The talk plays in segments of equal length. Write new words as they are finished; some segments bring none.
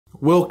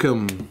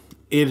Welcome.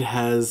 It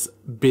has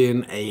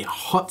been a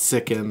hot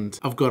second.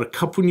 I've got a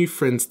couple new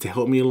friends to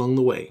help me along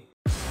the way.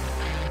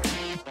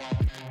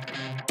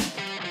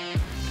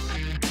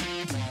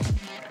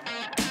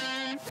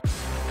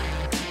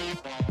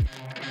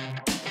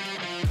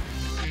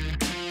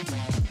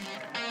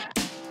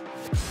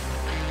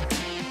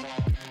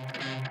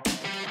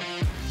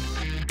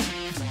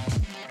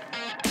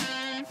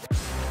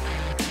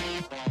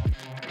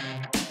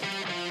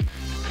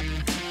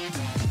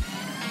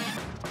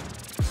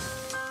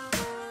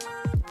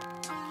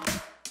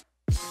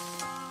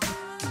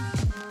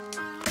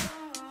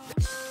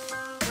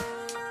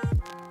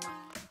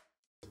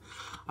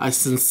 I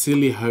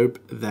sincerely hope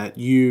that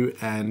you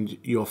and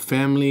your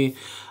family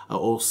are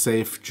all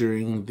safe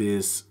during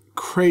this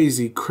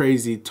crazy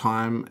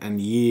time and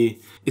year.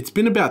 It's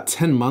been about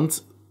 10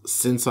 months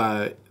since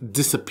I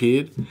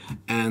disappeared,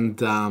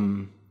 and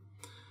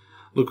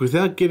look,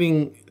 without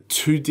getting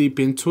too deep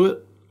into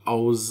it, I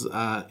was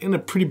in a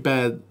pretty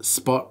bad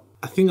spot.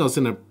 I think I was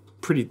in a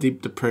pretty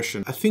deep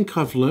depression. I think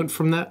I've learned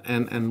from that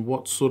and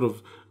what sort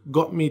of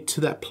got me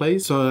to that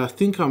place. So I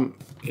think I'm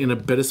in a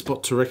better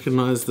spot to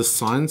recognize the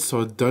signs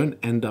so I don't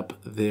end up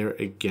there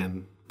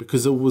again,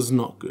 because it was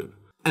not good.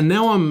 And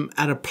now I'm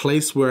at a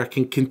place where I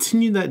can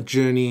continue that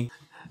journey.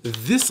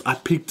 This I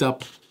picked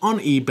up on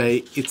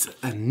eBay. It's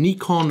a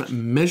Nikon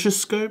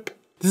Measurescope.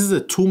 This is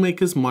a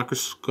toolmaker's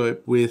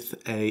microscope with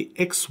a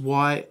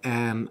XY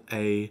and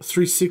a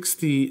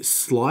 360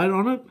 slide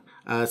on it.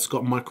 It's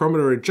got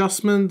micrometer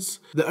adjustments.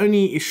 The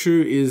only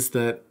issue is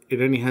that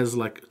it only has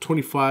like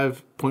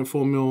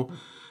 25.4 mil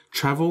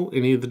travel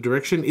in either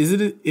direction.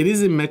 It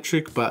is in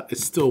metric, but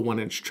it's still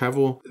 1-inch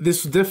travel.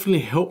 This will definitely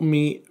help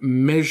me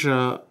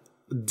measure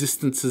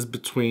distances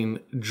between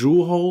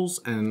drill holes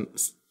and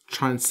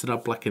try and set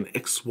up like an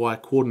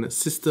XY coordinate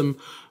system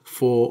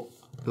for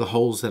the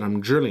holes that I'm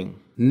drilling.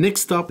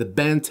 Next up, the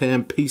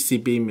Bantam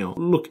PCB Mill.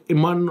 Look, it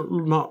might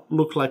not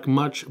look like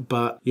much,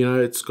 but you know,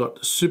 it's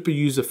got super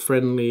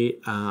user-friendly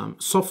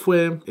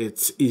software.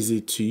 It's easy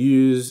to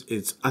use.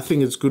 I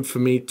think it's good for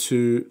me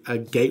to a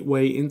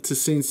gateway into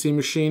CNC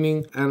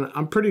machining, and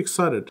I'm pretty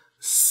excited.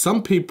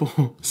 Some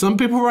people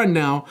right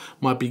now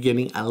might be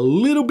getting a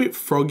little bit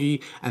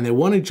froggy and they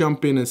want to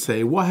jump in and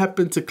say, what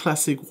happened to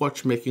classic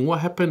watchmaking?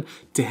 What happened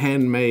to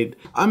handmade?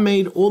 I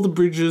made all the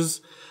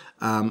bridges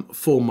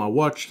for my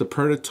watch, the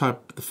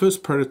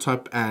first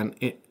prototype, and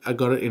I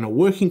got it in a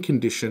working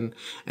condition,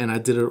 and I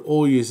did it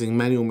all using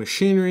manual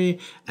machinery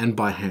and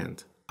by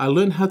hand. I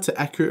learned how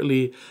to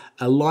accurately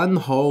align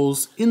the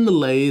holes in the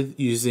lathe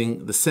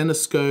using the center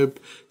scope,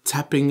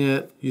 tapping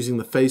it, using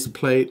the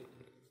faceplate.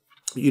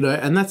 You know,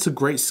 and that's a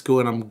great skill,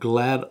 and I'm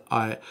glad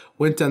I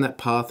went down that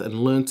path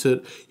and learnt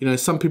it. You know,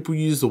 some people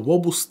use the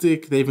wobble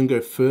stick, they even go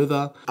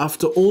further.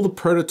 After all the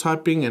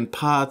prototyping and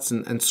parts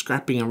and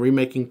scrapping and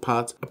remaking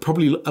parts, I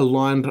probably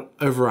aligned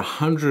over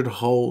 100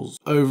 holes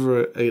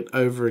over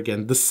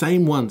again. The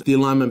same ones, the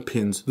alignment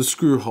pins, the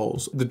screw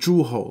holes, the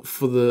drill hole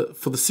for the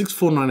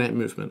 6498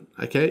 movement,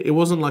 okay? It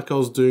wasn't like I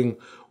was doing,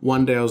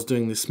 one day I was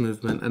doing this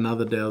movement,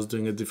 another day I was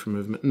doing a different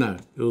movement. No,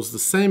 it was the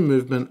same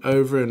movement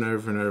over and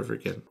over and over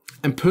again.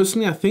 And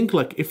personally, I think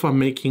like if I'm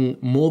making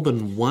more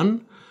than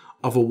one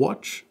of a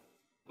watch,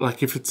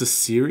 like if it's a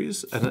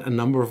series and a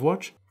number of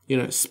watch, you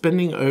know,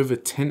 spending over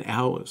 10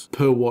 hours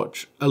per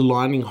watch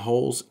aligning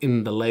holes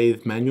in the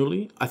lathe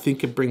manually, I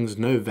think it brings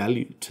no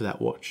value to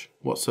that watch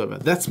whatsoever.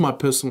 That's my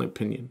personal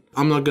opinion.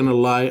 I'm not gonna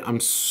lie, I'm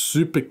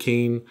super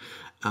keen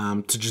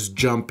to just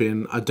jump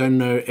in. I don't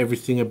know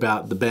everything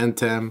about the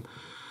Bantam.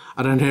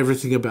 I don't know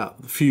everything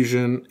about the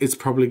Fusion. It's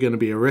probably going to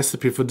be a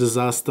recipe for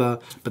disaster,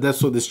 but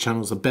that's what this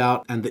channel is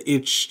about, and the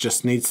itch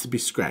just needs to be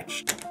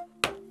scratched.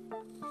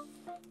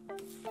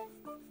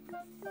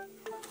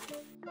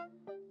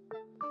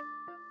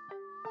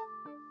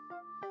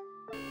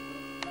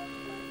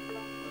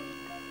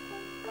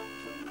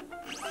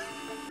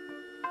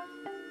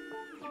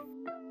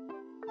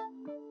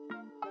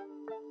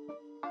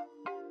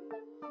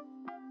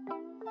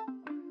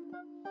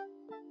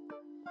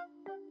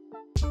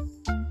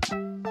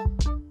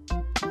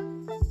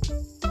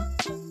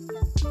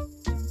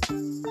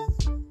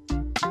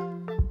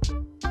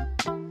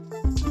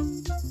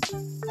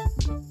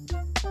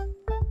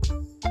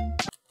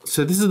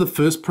 So this is the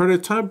first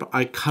prototype.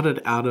 I cut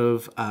it out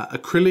of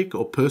acrylic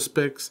or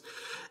Perspex,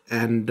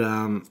 and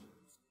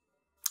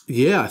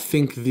yeah, I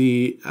think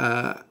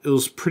it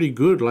was pretty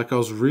good. Like, I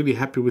was really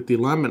happy with the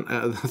alignment.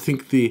 I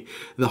think the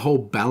whole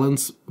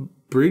balance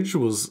bridge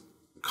was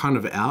kind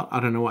of out. I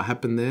don't know what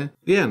happened there.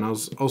 Yeah, and I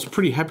was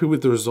pretty happy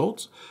with the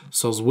results,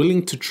 so I was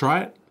willing to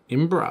try it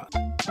in Bra.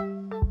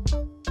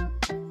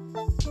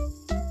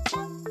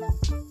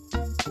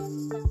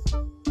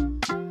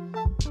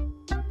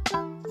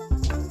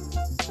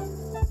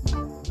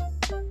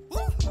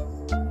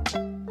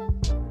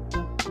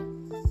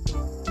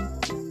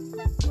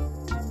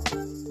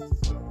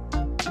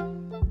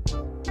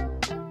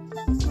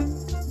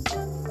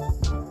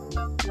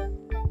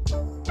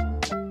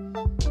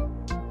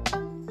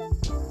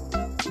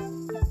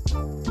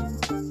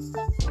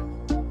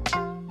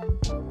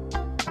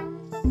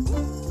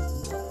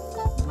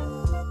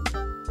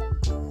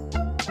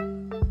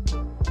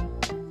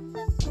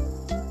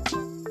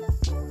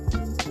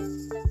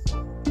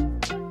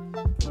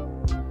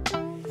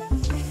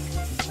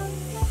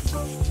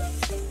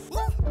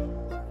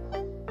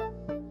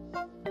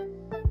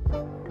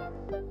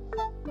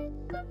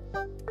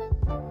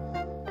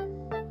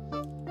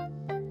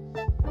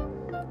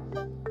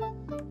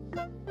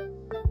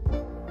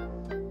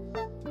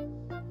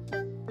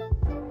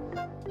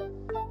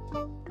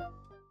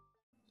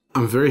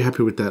 I'm very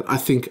happy with that.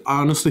 I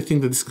honestly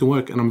think that this can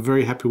work, and I'm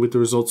very happy with the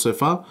results so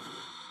far.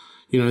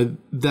 You know,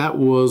 that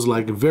was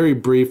like very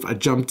brief. I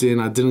jumped in,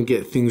 I didn't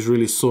get things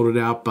really sorted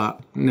out, but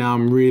now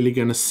I'm really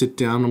gonna sit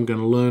down. I'm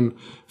gonna learn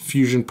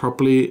Fusion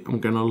properly. I'm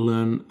gonna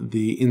learn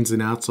the ins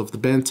and outs of the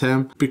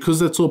Bantam.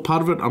 Because that's all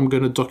part of it, I'm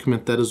gonna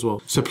document that as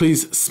well. So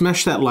please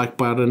smash that like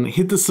button,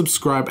 hit the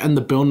subscribe and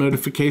the bell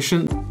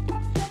notification.